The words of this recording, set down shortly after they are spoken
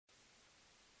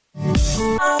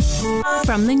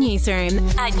From the newsroom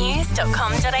at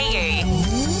news.com.au.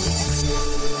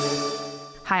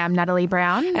 Hi, I'm Natalie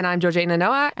Brown. And I'm Georgina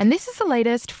Nowak. And this is the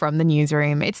latest from the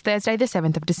newsroom. It's Thursday, the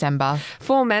 7th of December.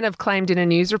 4 men have claimed in a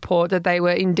news report that they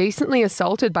were indecently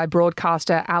assaulted by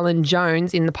broadcaster Alan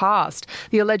Jones in the past.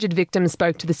 The alleged victim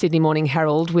spoke to the Sydney Morning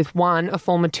Herald, with one, a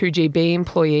former 2GB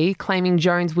employee, claiming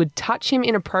Jones would touch him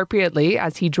inappropriately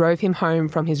as he drove him home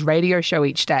from his radio show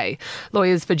each day.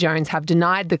 Lawyers for Jones have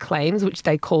denied the claims, which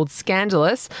they called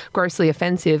scandalous, grossly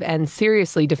offensive and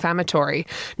seriously defamatory.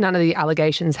 None of the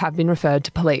allegations have been referred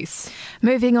to police.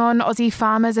 Moving on, Aussie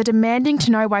farmers are demanding to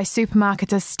know why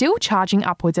supermarkets are still charging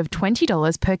upwards of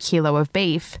 $20 per kilo of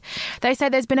beef. They say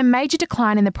there's been a major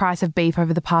decline in the price of beef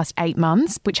over the past 8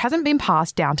 months, which hasn't been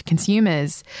passed down to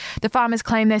consumers. The farmers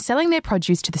claim they're selling their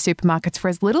produce to the supermarkets for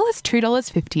as little as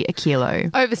 $2.50 a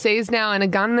kilo. Overseas now, and a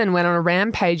gunman went on a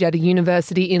rampage at a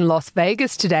university in Las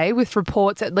Vegas today, with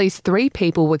reports at least 3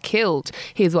 people were killed.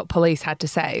 Here's what police had to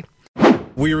say.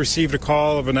 We received a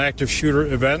call of an active shooter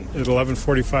event at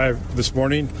 11:45 this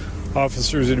morning.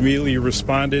 Officers immediately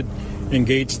responded,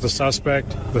 engaged the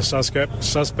suspect. The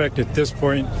suspect at this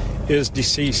point is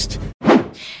deceased.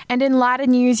 And in lighter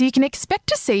news, you can expect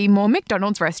to see more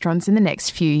McDonald's restaurants in the next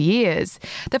few years.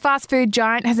 The fast food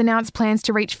giant has announced plans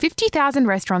to reach 50,000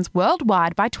 restaurants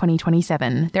worldwide by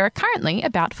 2027. There are currently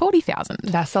about 40,000.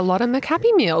 That's a lot of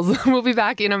McHappy Meals. We'll be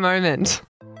back in a moment.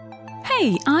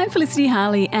 Hey, I'm Felicity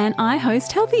Harley and I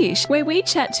host Healthyish, where we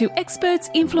chat to experts,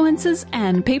 influencers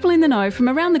and people in the know from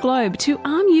around the globe to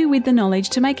arm you with the knowledge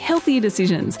to make healthier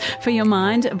decisions for your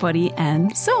mind, body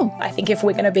and soul. I think if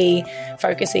we're going to be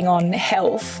focusing on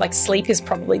health, like sleep is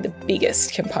probably the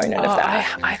biggest component of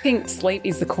that. I think sleep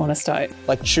is the cornerstone.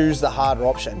 Like, choose the harder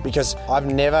option, because I've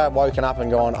never woken up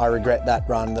and gone, I regret that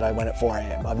run that I went at 4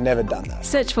 a.m. I've never done that.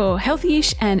 Search for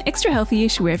Healthyish and Extra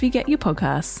Healthyish wherever you get your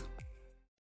podcasts.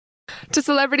 To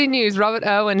celebrity news, Robert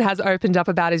Irwin has opened up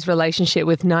about his relationship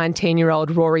with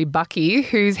 19-year-old Rory Bucky,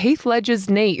 who's Heath Ledger's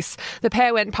niece. The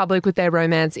pair went public with their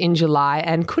romance in July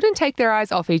and couldn't take their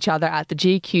eyes off each other at the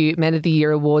GQ Men of the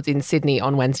Year Awards in Sydney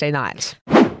on Wednesday night.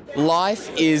 Life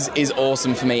is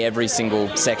awesome for me every single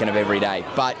second of every day.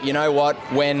 But you know what?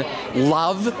 When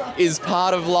love is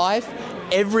part of life,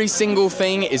 every single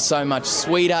thing is so much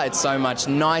sweeter, it's so much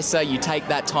nicer. You take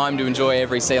that time to enjoy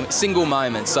every single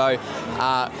moment. So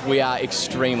we are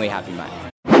extremely happy, mate.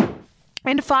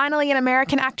 And finally, an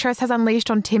American actress has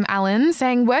unleashed on Tim Allen,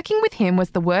 saying working with him was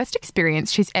the worst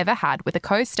experience she's ever had with a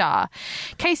co-star.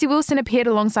 Casey Wilson appeared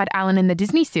alongside Allen in the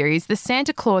Disney series The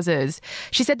Santa Clauses.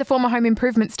 She said the former Home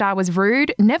Improvement star was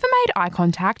rude, never made eye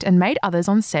contact and made others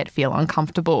on set feel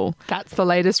uncomfortable. That's the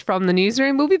latest from the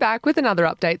newsroom. We'll be back with another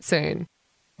update soon.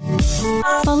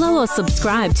 Follow or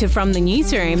subscribe to From the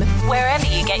Newsroom wherever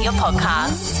you get your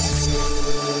podcasts.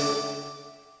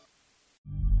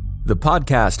 The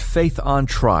podcast Faith on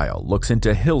Trial looks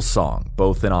into Hillsong,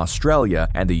 both in Australia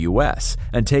and the US,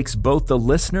 and takes both the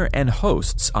listener and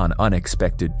hosts on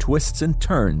unexpected twists and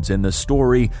turns in the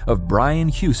story of Brian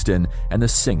Houston and the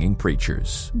Singing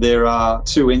Preachers. There are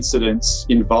 2 incidents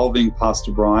involving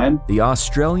Pastor Brian. The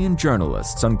Australian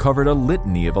journalists uncovered a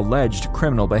litany of alleged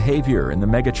criminal behavior in the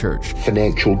megachurch.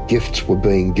 Financial gifts were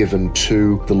being given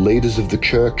to the leaders of the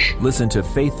church. Listen to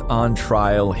Faith on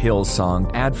Trial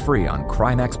Hillsong ad-free on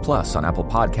Crimex Plus on Apple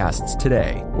Podcasts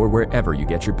today or wherever you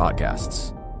get your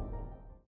podcasts.